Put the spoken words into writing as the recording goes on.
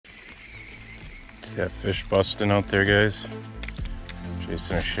Got fish busting out there, guys.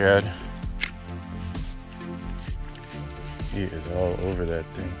 Chasing a shad. He is all over that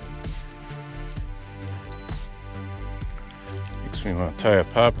thing. Makes me want to tie a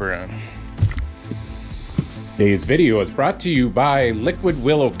popper on. Today's video is brought to you by Liquid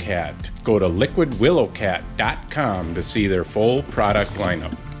Willowcat. Go to liquidwillowcat.com to see their full product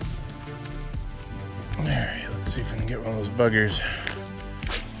lineup. Alright, let's see if I can get one of those buggers.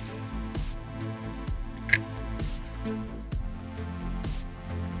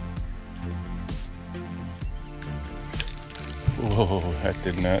 Whoa, that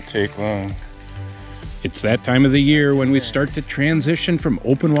did not take long. It's that time of the year when we start to transition from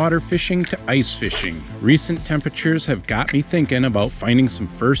open water fishing to ice fishing. Recent temperatures have got me thinking about finding some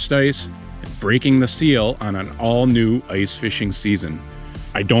first ice and breaking the seal on an all-new ice fishing season.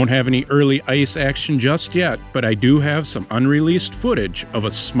 I don't have any early ice action just yet, but I do have some unreleased footage of a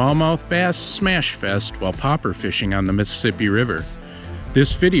smallmouth bass smash fest while popper fishing on the Mississippi River.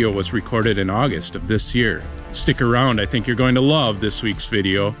 This video was recorded in August of this year. Stick around, I think you're going to love this week's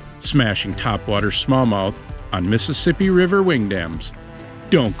video, smashing topwater smallmouth on Mississippi River Wingdams.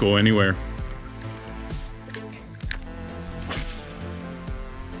 Don't go anywhere.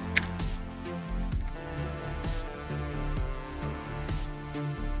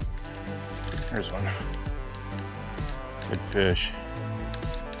 There's one. Good fish.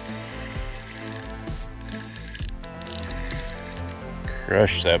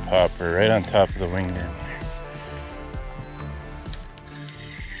 Crush that popper right on top of the wingdam.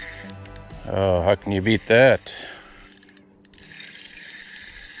 Oh, how can you beat that?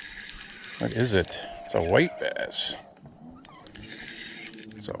 What is it? It's a white bass.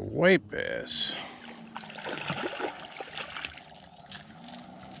 It's a white bass.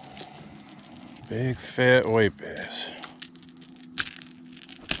 Big fat white bass.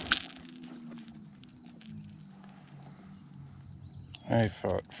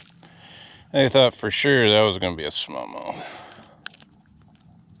 I thought for sure that was going to be a smallmouth.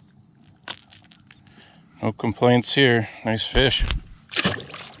 No complaints here. Nice fish.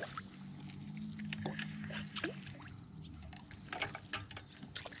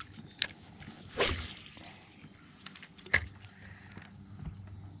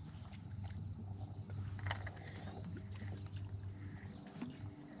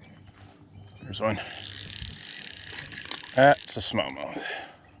 There's one. That's a smallmouth.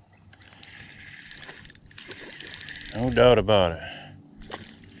 No doubt about it.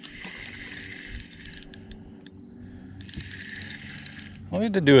 All we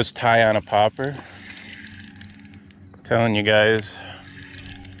had to do is tie on a popper. I'm telling you guys,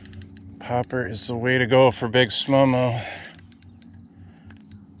 popper is the way to go for big smallmouth.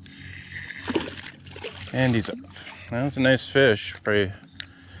 And he's up. That was a nice fish, probably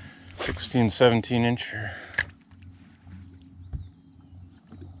 16, 17 incher.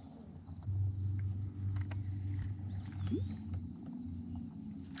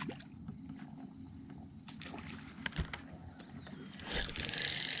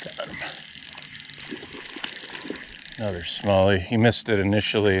 Another smallie. He missed it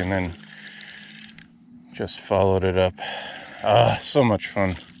initially and then just followed it up. Ah, so much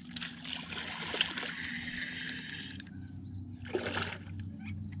fun.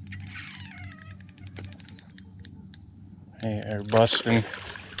 Hey, they're busting.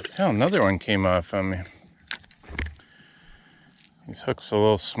 Hell, another one came off on me. These hooks a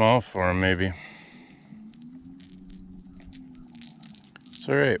little small for him, maybe. It's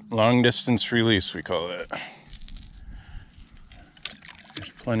alright. Long distance release, we call that.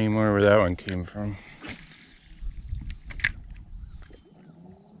 Plenty more where that one came from.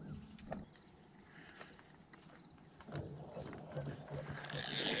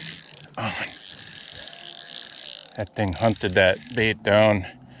 Oh, that thing hunted that bait down.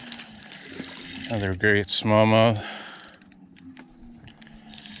 Another great smallmouth.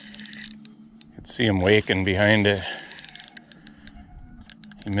 Could see him waking behind it.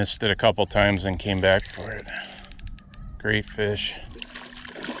 He missed it a couple times and came back for it. Great fish.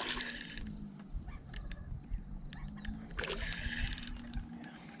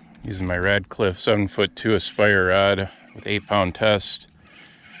 Using my Radcliffe 7'2" Aspire rod with 8-pound test.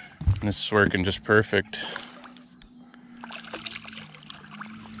 And this is working just perfect.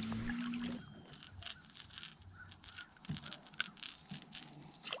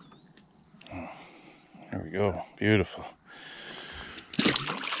 Oh, there we go. Beautiful.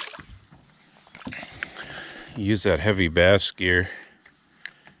 Use that heavy bass gear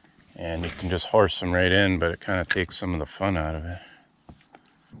and you can just horse them right in, but it kind of takes some of the fun out of it.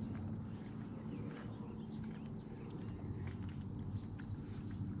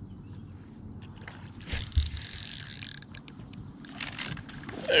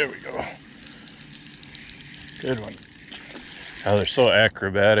 There we go. Good one. Oh, they're so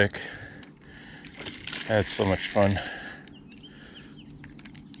acrobatic. That's so much fun.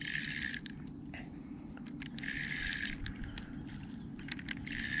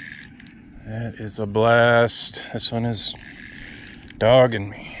 That is a blast. This one is dogging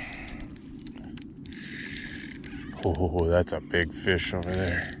me. Oh, that's a big fish over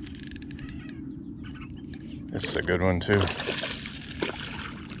there. This is a good one too.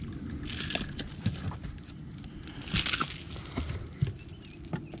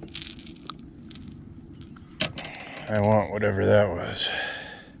 I want whatever that was.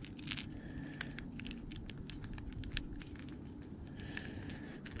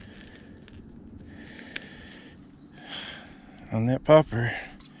 On that popper.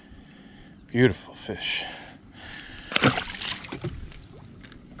 Beautiful fish.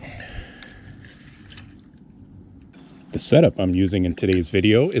 The setup I'm using in today's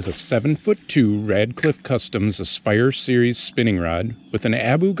video is a 7'2" Radcliffe Customs Aspire Series spinning rod with an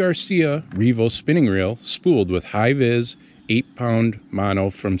Abu Garcia Revo spinning reel spooled with high-vis 8-pound mono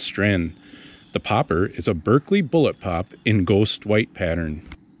from Stren. The popper is a Berkeley Bullet Pop in Ghost White pattern.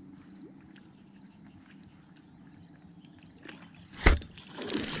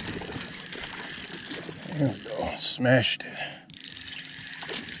 There we go, smashed it.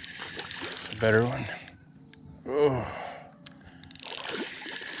 A better one. Oh.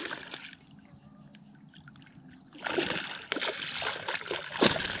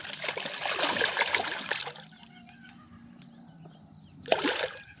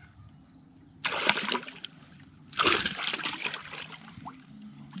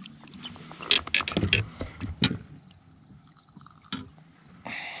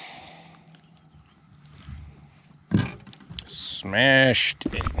 Smashed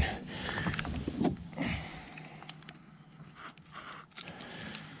it. There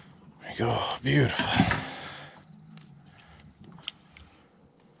we go, beautiful.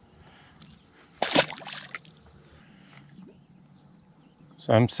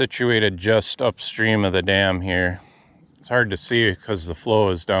 So I'm situated just upstream of the dam here. It's hard to see because the flow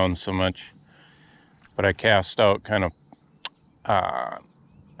is down so much, but I cast out kind of, I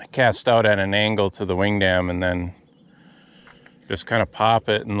cast out at an angle to the Wingdam and then just kind of pop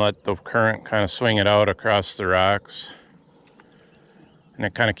it and let the current kind of swing it out across the rocks. And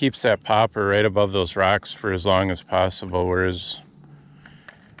it kind of keeps that popper right above those rocks for as long as possible, whereas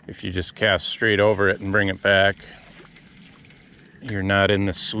if you just cast straight over it and bring it back, you're not in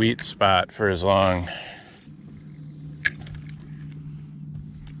the sweet spot for as long.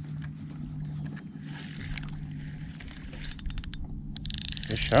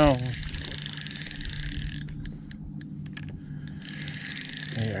 Fish on.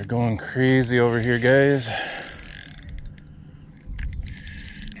 They are going crazy over here, guys.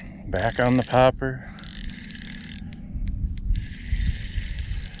 Back on the popper.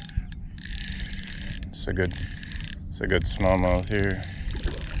 It's a good smallmouth here.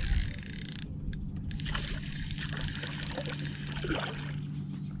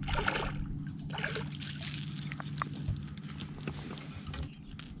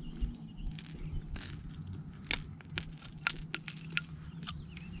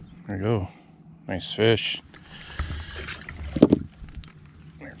 There we go. Nice fish.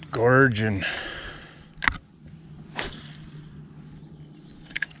 They're gorging.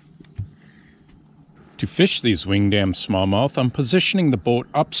 To fish these Wingdam smallmouth, I'm positioning the boat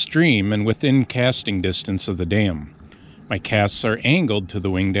upstream and within casting distance of the dam. My casts are angled to the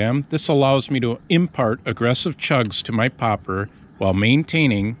Wingdam. This allows me to impart aggressive chugs to my popper while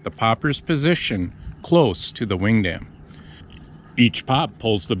maintaining the popper's position close to the Wingdam. Each pop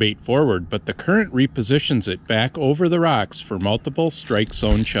pulls the bait forward, but the current repositions it back over the rocks for multiple strike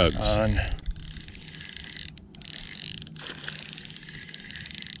zone chugs.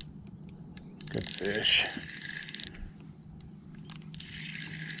 Good fish.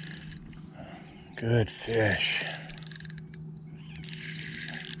 Good fish.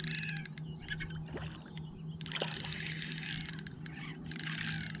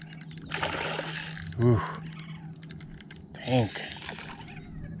 Ooh.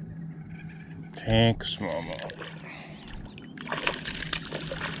 Tank smallmouth.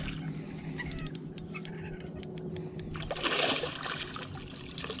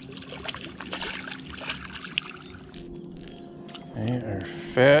 They are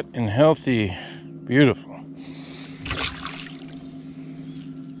fat and healthy. Beautiful.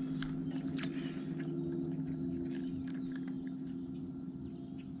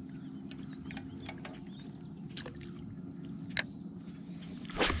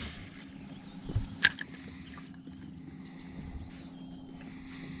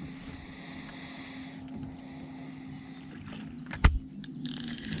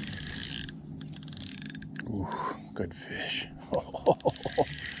 good fish.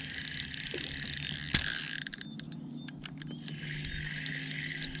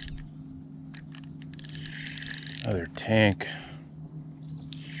 Another tank.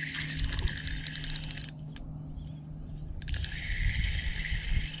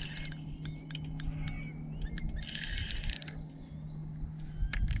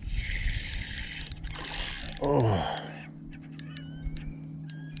 Oh.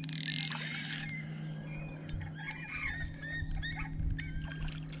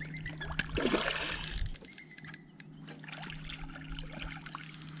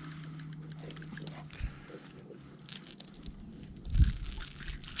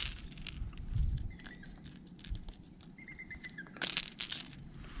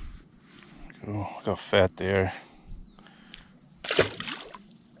 Oh, look how fat they are.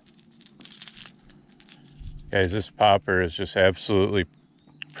 Guys, this popper is just absolutely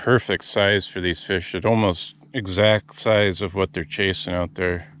perfect size for these fish. It's almost exact size of what they're chasing out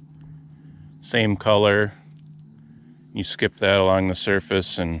there. Same color. You skip that along the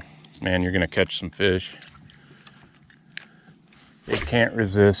surface and man, you're gonna catch some fish. They can't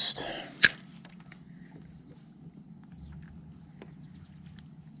resist.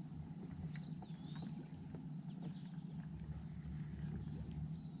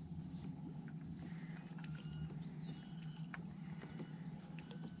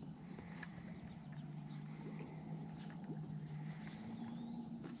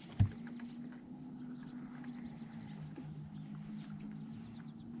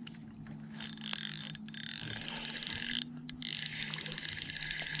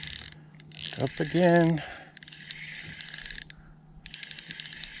 Up again.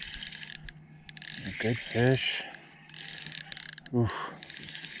 Good fish. Oof.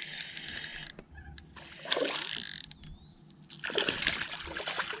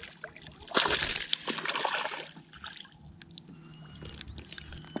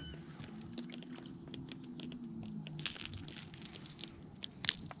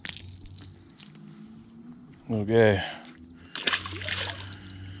 Okay.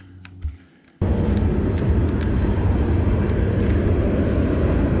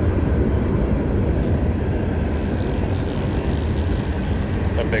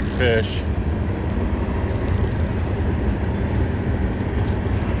 Big fish.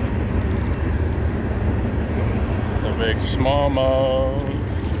 It's a big smallmouth.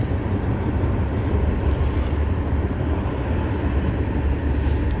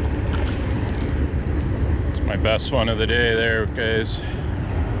 It's my best one of the day there, guys.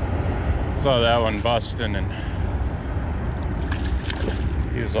 Saw that one busting and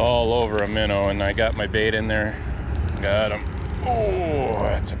he was all over a minnow, and I got my bait in there. Got him. Oh,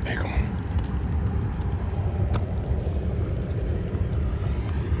 that's a big one.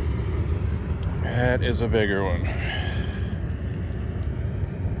 That is a bigger one.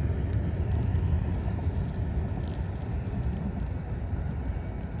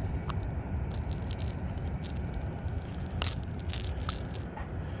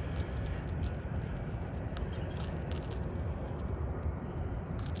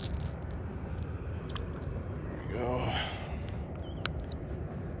 There we go.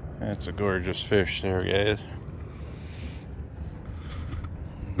 That's a gorgeous fish there, guys.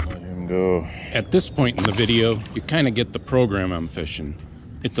 Let him go. At this point in the video, you kind of get the program I'm fishing.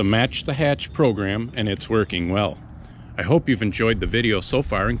 It's a match the hatch program, and it's working well. I hope you've enjoyed the video so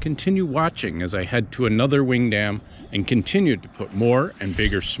far and continue watching as I head to another Wingdam and continue to put more and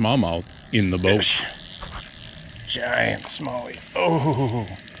bigger smallmouth in the boat. Giant smallie. Oh!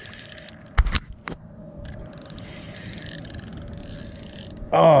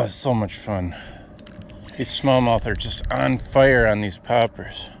 Oh, it's so much fun. These smallmouth are just on fire on these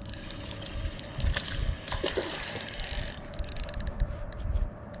poppers.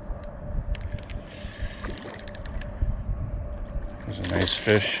 There's a nice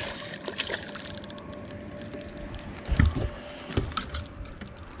fish.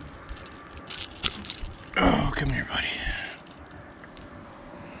 Oh, come here, buddy.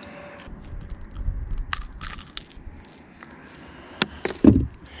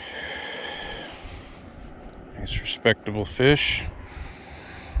 Nice, respectable fish.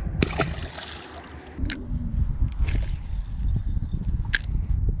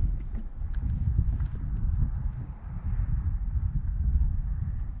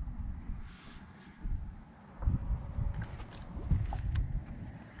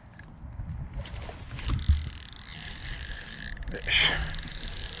 Fish.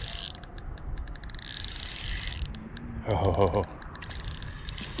 Oh.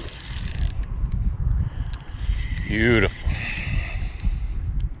 Beautiful.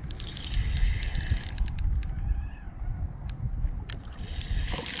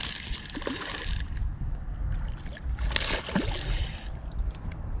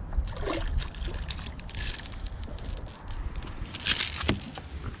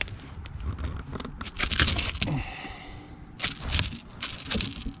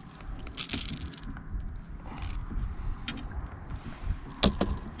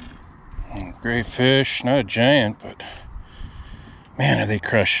 Great fish, not a giant, but man, are they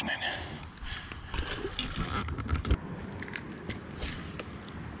crushing it.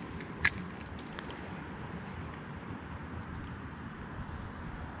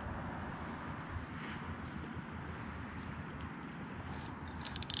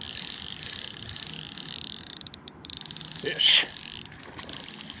 Fish.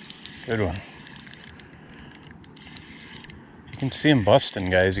 Good one. You can see him busting,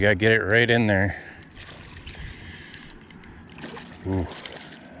 guys. You gotta get it right in there. Ooh,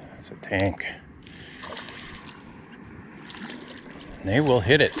 that's a tank. And they will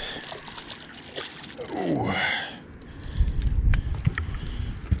hit it. Ooh.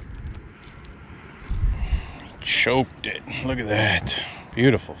 Choked it. Look at that.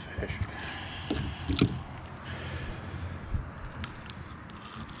 Beautiful fish.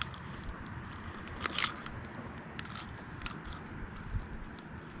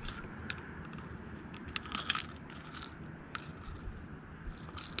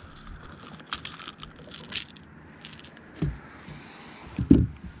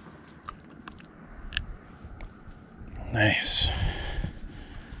 Nice.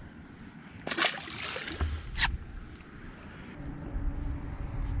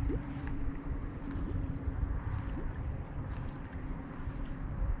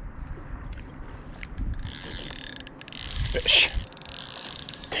 Fish.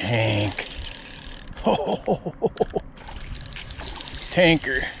 Tank. Oh,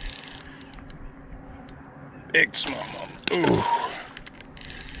 tanker. Big smallmouth. Ooh.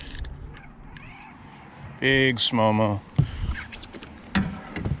 Big smallmouth.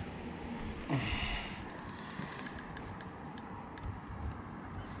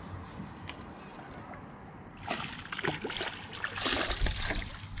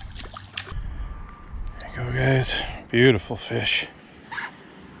 There you go, guys. Beautiful fish.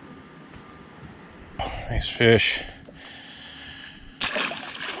 Oh, nice fish.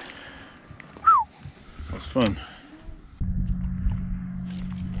 That was fun.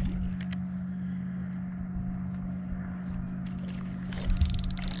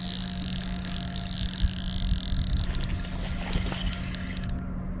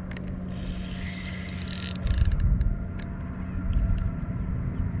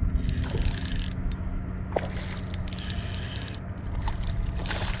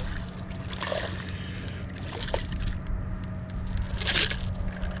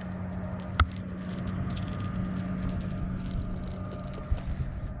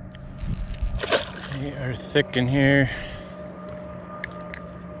 They are thick in here.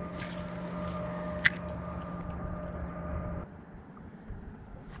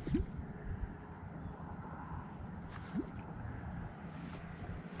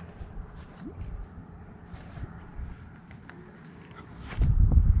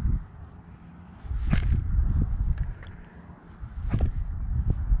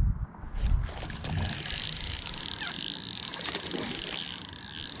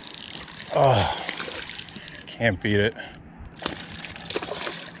 Oh, can't beat it.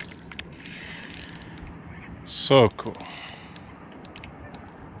 So cool.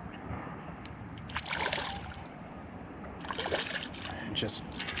 And just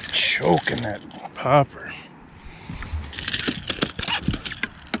choking that popper.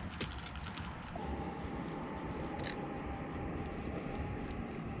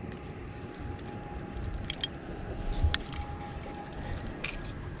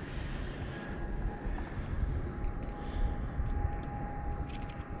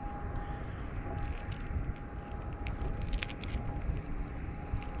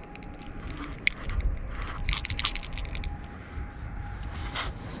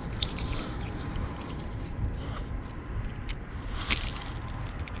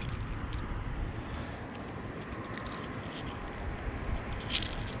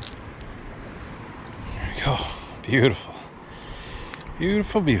 Oh, beautiful.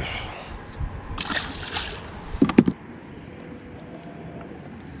 Beautiful, beautiful.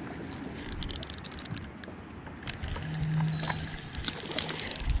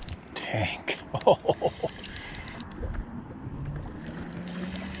 Tank. Oh,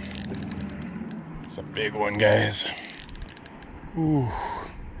 it's a big one, guys. Ooh.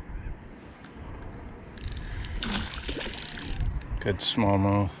 Good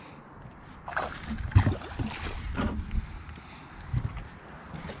smallmouth.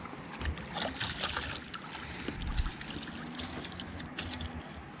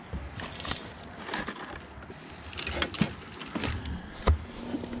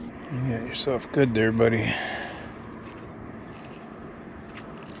 You got yourself good there, buddy.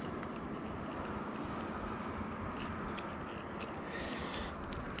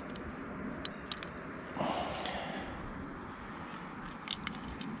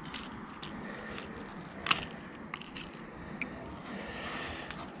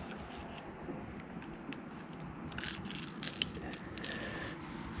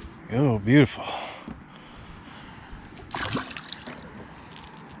 go, beautiful.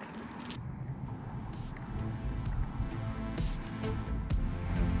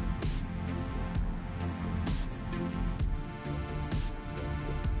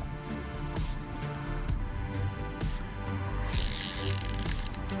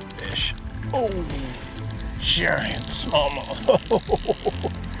 Fish. Oh, giant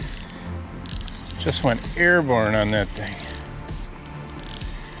smallmouth. Just went airborne on that thing.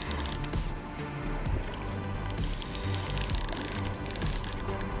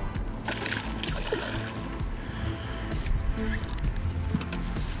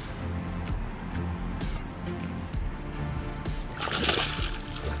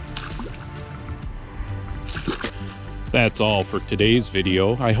 That's all for today's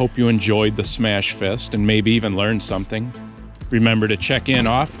video. I hope you enjoyed the Smash Fest and maybe even learned something. Remember to check in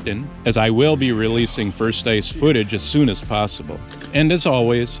often, as I will be releasing first ice footage as soon as possible. And as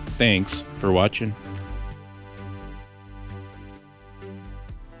always, thanks for watching.